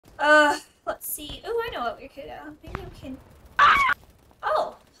Let's see. Oh, I know what we could do. Maybe we can...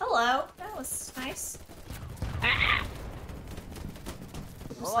 Oh, hello. That was nice.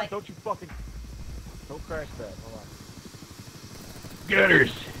 Hold on, don't you fucking... Don't crash that, hold on.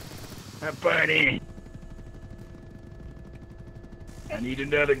 Gunners! Have fun in. I need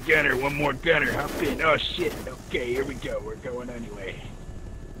another gunner, one more gunner. Hop in. Oh shit. Okay, here we go. We're going anyway.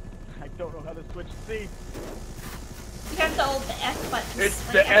 I don't know how to switch seats. You have to hold the F button. It's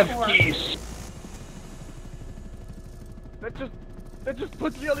like the F F4. keys. That just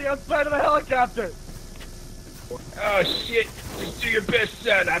puts me on the outside of the helicopter. Oh shit. Just do your best,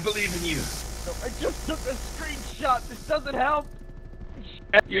 son. I believe in you. No, I just took a screenshot. This doesn't help.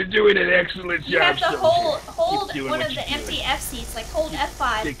 You're doing an excellent job. You have to soldier. hold Keep doing one what of the you're empty doing. F seats. Like hold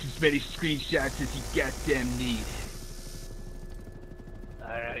F5. Take as many screenshots as you goddamn need.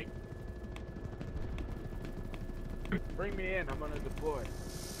 Alright. Bring me in. I'm gonna deploy.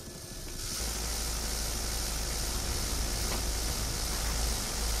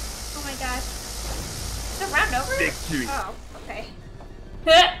 Oh my gosh. Is the round over? Victory. Oh, okay.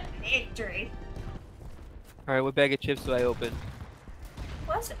 Victory. Alright, what bag of chips do I open?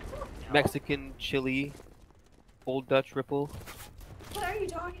 What's it? Oh, no. Mexican chili, Old Dutch Ripple, What are you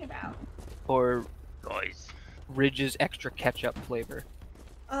talking about? or Guys. Ridge's extra ketchup flavor?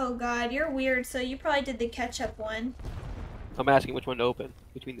 Oh god, you're weird, so you probably did the ketchup one. I'm asking which one to open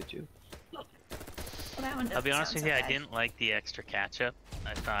between the two. Well, that one I'll be doesn't honest sound with you, so I bad. didn't like the extra ketchup.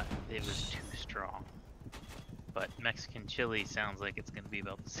 I thought it was too strong. But Mexican chili sounds like it's gonna be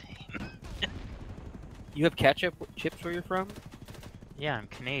about the same. You have ketchup chips where you're from? Yeah, I'm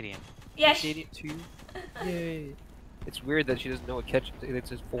Canadian. Yeah, Canadian too? Yay. It's weird that she doesn't know what ketchup is. It's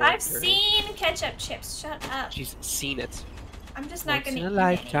just foreign I've to her. seen ketchup chips. Shut up. She's seen it. I'm just not Once gonna in a eat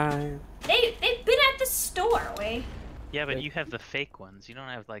lifetime. any. They've been at the store, way. Yeah, but Okay. you have the fake ones. You don't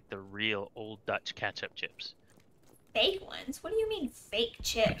have like the real old Dutch ketchup chips. Fake ones? What do you mean fake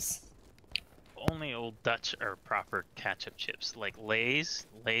chips? Only old Dutch are proper ketchup chips. Like Lay's.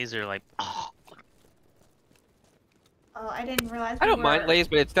 Lay's are like, oh, Oh, I didn't realize. I we don't mind were- Lay's,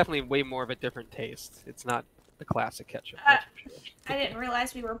 but it's definitely way more of a different taste. It's not the classic ketchup. Uh, That's for sure. I didn't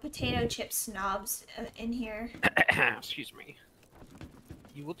realize we were potato chip snobs in here. Excuse me.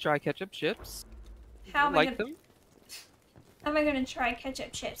 You will try ketchup chips. How You am I like gonna? them? How am I gonna try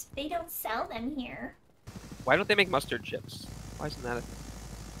ketchup chips? They don't sell them here. Why don't they make mustard chips? Why isn't that a...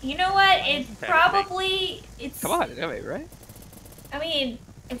 You know what? Why It's isn't that a thing? probably it's. Come on, anyway, right? I mean,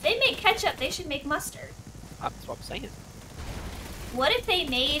 if they make ketchup, they should make mustard. That's what I'm saying. What if they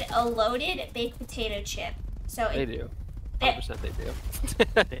made a loaded baked potato chip? So They it, do. that- 100%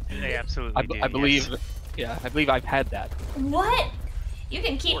 they do. they absolutely do. I believe... yes. Yeah, I believe I've had that. what? You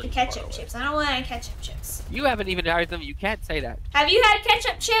can keep the Orange ketchup parlay. chips. I don't want any ketchup chips. You haven't even tried them. You can't say that. Have you had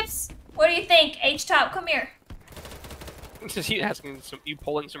ketchup chips? What do you think, H-Top? Come here. Just you asking some, you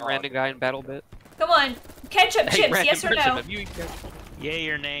pulling some random guy in Battlebit. Come on. Ketchup Hey, chips, random yes or person, no? have you eaten ketchup? Yay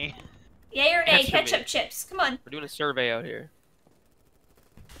or nay? Yay or nay, Answer me. ketchup chips. Come on. We're doing a survey out here.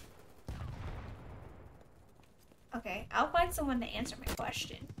 Okay, I'll find someone to answer my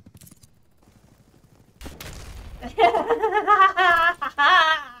question.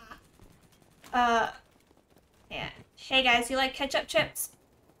 Yeah. Hey guys, you like ketchup chips?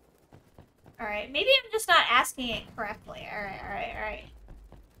 Alright, maybe I'm just not asking it correctly. Alright.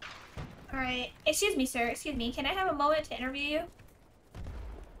 Alright, excuse me, sir. Excuse me. Can I have a moment to interview you?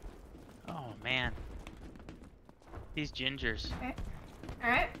 Oh man. These gingers.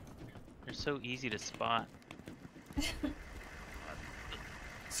 Alright. They're so easy to spot.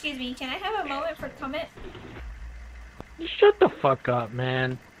 Excuse me, can I have a moment for comment? Shut the fuck up,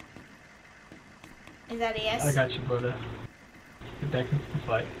 man. Is that a yes? I got you, brother. Get back into the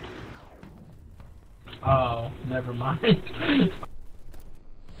fight. Oh, never mind.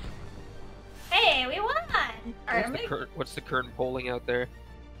 Hey, we won! Alright, What's the current polling out there?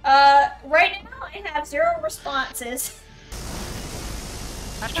 right now I have 0 responses.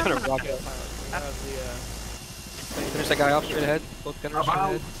 I'm trying to rock it. There's that guy off straight ahead. Both gunners straight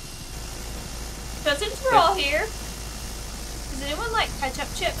ahead. So since we're all here, does anyone like ketchup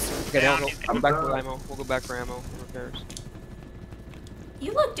chips? Okay, now we'll go back for ammo. We'll go back for ammo. Repairs.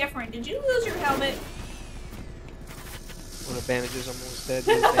 You look different. Did you lose your helmet? One of the bandages almost dead.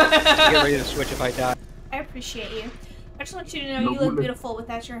 Get ready to switch if I die. I appreciate you. I just want you to know you look beautiful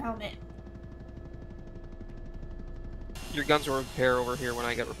without your helmet. Your guns will repair over here when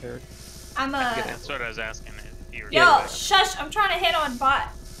I get repaired. I'm That's what I was asking. If you were Yo, shush! I'm trying to hit on bot.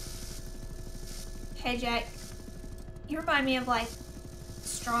 Hey Jack, you remind me of like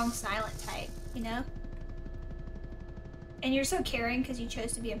strong silent type, you know? And you're so caring because you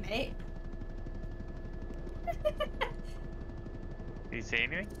chose to be a medic. Did he say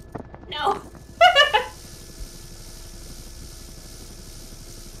anything? No.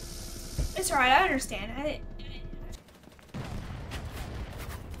 It's alright, I understand.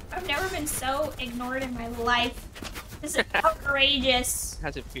 I've never been so ignored in my life. This is outrageous.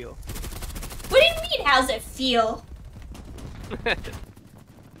 How's it feel? What do you mean, how's it feel?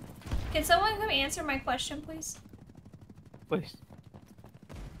 Can someone come answer my question, please? Please.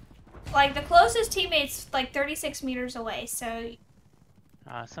 Like, the closest teammate's like 36 meters away, so...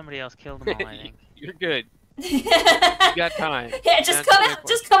 Somebody else killed them all, I think. You're good. You got time. Yeah, just come out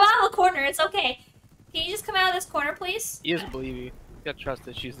of the corner, it's okay. Can you just come out of this corner, please? He doesn't believe you. You gotta trust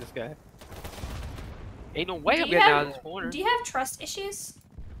that she's this guy. Ain't no way I'm getting out of this corner. Do you have trust issues?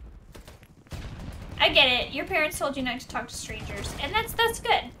 I get it. Your parents told you not to talk to strangers, and that's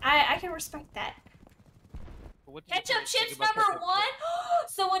good. I can respect that. Ketchup chips number 1?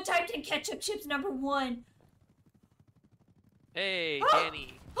 Someone typed in ketchup chips number 1. Hey,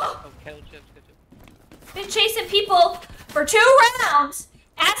 Danny. Oh, ketchup chips, ketchup. Been chasing people for 2 rounds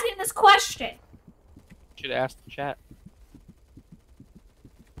asking this question. Should ask the chat.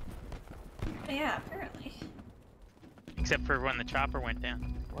 Yeah, apparently. Except for when the chopper went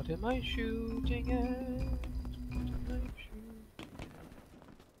down. What am I shooting at? What am I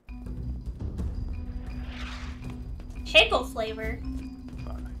shooting? Pickle flavor.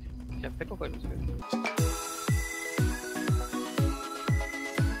 Fuck. Yeah, pickle flavor's good.